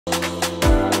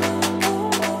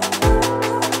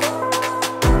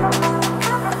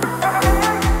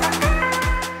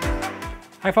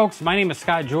Hi folks, my name is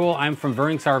Scott Jewell. I'm from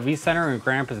Veurink's RV Center in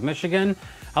Grand Rapids, Michigan.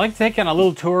 I'd like to take you on a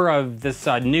little tour of this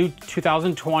new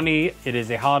 2020. It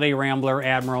is a Holiday Rambler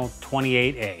Admiral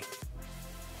 28A.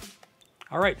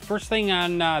 All right, first thing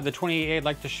on the 28A I'd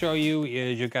like to show you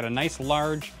is you've got a nice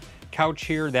large couch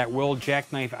here that will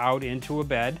jackknife out into a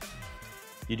bed.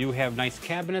 You do have nice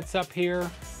cabinets up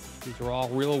here. These are all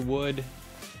real wood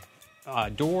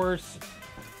doors.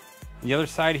 On the other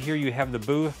side here you have the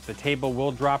booth. The table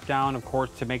will drop down, of course,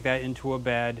 to make that into a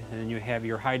bed. And then you have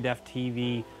your high-def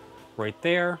TV right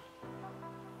there.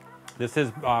 This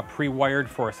is pre-wired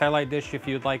for a satellite dish if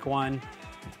you'd like one.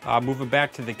 Moving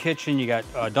back to the kitchen, you got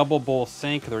a double bowl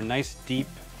sink. They're nice deep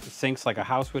sinks like a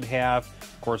house would have.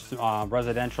 Of course,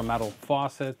 residential metal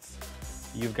faucets.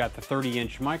 You've got the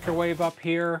 30-inch microwave up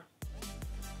here.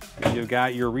 You've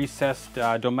got your recessed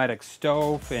Dometic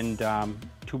stove and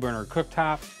 2-burner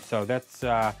cooktop. So that's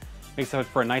makes it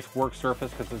for a nice work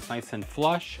surface because it's nice and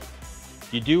flush.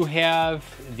 You do have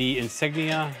the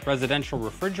Insignia residential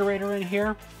refrigerator in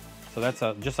here. So that's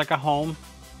just like a home.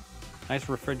 Nice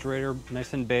refrigerator,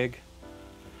 nice and big.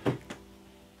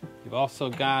 You've also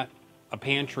got a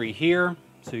pantry here.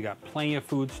 So you got plenty of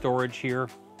food storage here.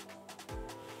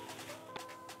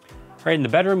 All right, in the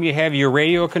bedroom you have your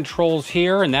radio controls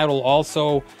here, and that'll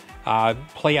also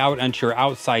play out onto your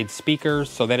outside speakers.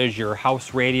 So that is your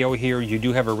house radio here. You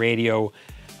do have a radio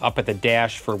up at the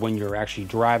dash for when you're actually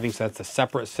driving, so that's a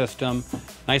separate system.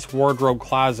 Nice wardrobe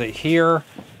closet here.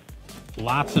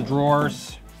 Lots of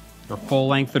drawers, or full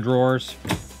length of drawers.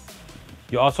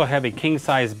 You also have a king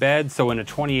size bed, so in a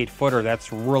 28-footer,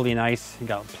 that's really nice. You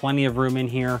got plenty of room in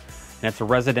here. And it's a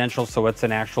residential, so it's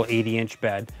an actual 80-inch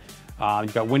bed.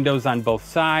 You've got windows on both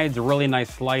sides, really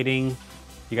nice lighting.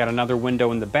 You got another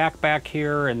window in the back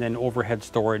here, and then overhead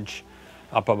storage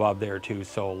up above there too.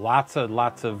 So lots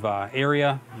of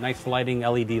area, nice lighting,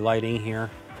 LED lighting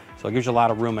here. So it gives you a lot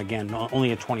of room, again,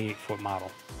 only a 28-foot model.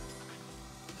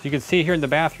 So you can see here in the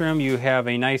bathroom, you have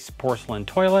a nice porcelain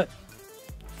toilet,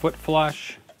 foot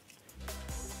flush,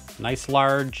 nice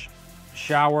large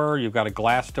shower. You've got a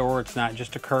glass door. It's not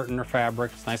just a curtain or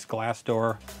fabric, it's a nice glass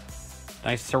door.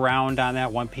 Nice surround on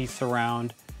that, one-piece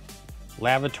surround.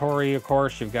 Lavatory, of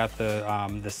course, you've got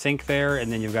the sink there,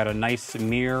 and then you've got a nice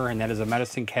mirror, and that is a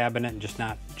medicine cabinet, and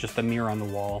not just a mirror on the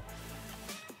wall.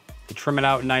 You trim it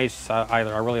out nice. I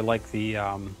really like the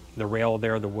rail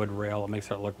there, the wood rail. It makes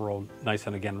it look real nice,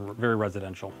 and again, very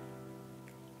residential.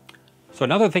 So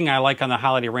another thing I like on the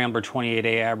Holiday Rambler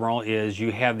 28A Admiral is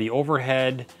you have the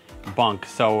overhead bunk.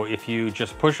 So if you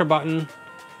just push a button,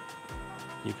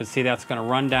 you can see that's going to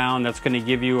run down. That's going to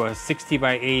give you a 60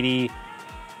 by 80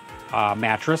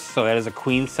 mattress. So that is a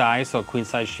queen size. So queen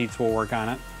size sheets will work on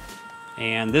it.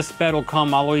 And this bed will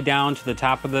come all the way down to the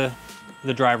top of the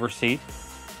driver's seat.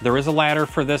 There is a ladder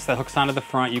for this that hooks onto the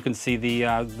front. You can see the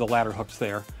ladder hooks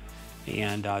there.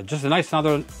 And just a nice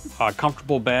another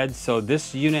comfortable bed. So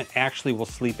this unit actually will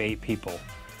sleep 8 people.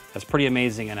 That's pretty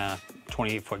amazing in a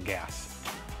 28-foot gas.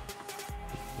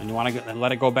 And you want to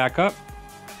let it go back up.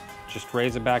 Just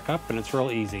raise it back up and it's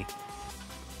real easy.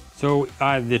 So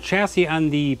the chassis on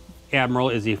the Admiral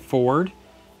is a Ford.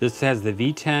 This has the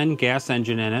V10 gas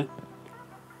engine in it.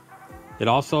 It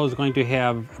also is going to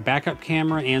have a backup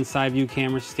camera and side view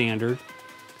camera standard.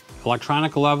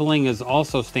 Electronic leveling is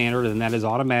also standard, and that is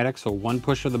automatic, so one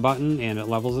push of the button and it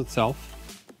levels itself.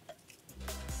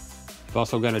 You've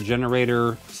also got a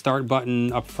generator start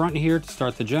button up front here to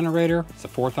start the generator. It's a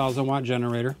 4,000 watt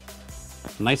generator.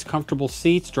 Nice comfortable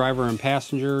seats, driver and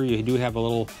passenger. You do have a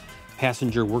little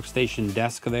passenger workstation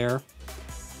desk there.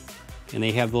 And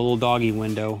they have the little doggy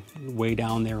window way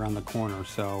down there on the corner.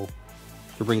 So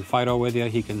if you bring Fido with you,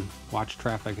 he can watch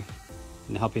traffic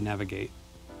and help you navigate.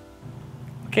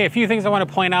 Okay, a few things I want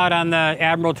to point out on the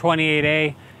Admiral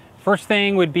 28A. First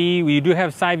thing would be, you do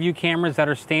have side view cameras that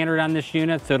are standard on this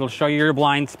unit, so it'll show you your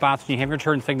blind spots when you have your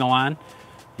turn signal on.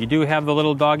 You do have the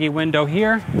little doggy window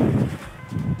here.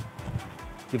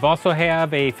 You also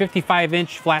have a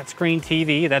 55-inch flat screen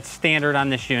TV. That's standard on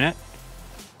this unit.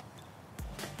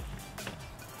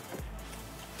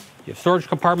 You have storage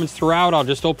compartments throughout. I'll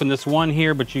just open this one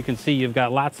here, but you can see you've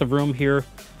got lots of room here. It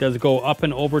does go up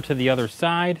and over to the other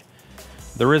side.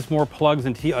 There is more plugs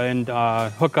and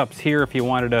hookups here if you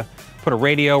wanted to put a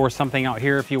radio or something out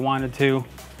here if you wanted to.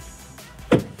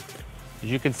 As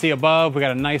you can see above, we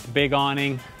got a nice big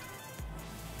awning.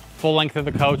 Full length of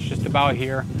the coach just about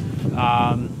here.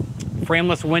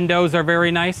 Frameless windows are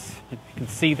very nice. You can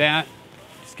see that.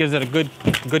 Just gives it a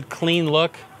good clean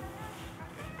look.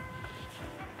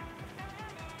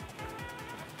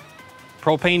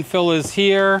 Propane fill is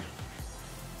here.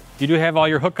 You do have all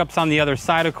your hookups on the other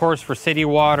side, of course, for city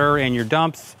water and your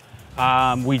dumps.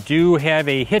 We do have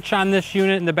a hitch on this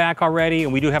unit in the back already,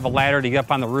 and we do have a ladder to get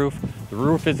up on the roof. The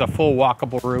roof is a full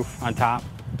walkable roof on top.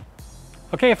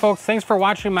 Okay, folks, thanks for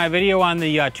watching my video on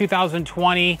the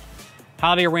 2020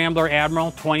 Holiday Rambler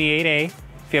Admiral 28A. If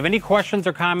you have any questions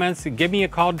or comments, give me a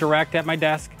call direct at my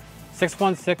desk,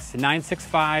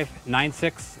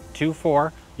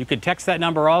 616-965-9624. You can text that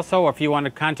number also, or if you want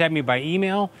to contact me by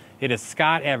email, it is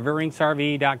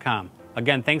scott@veurinksrv.com.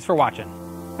 Again, thanks for watching.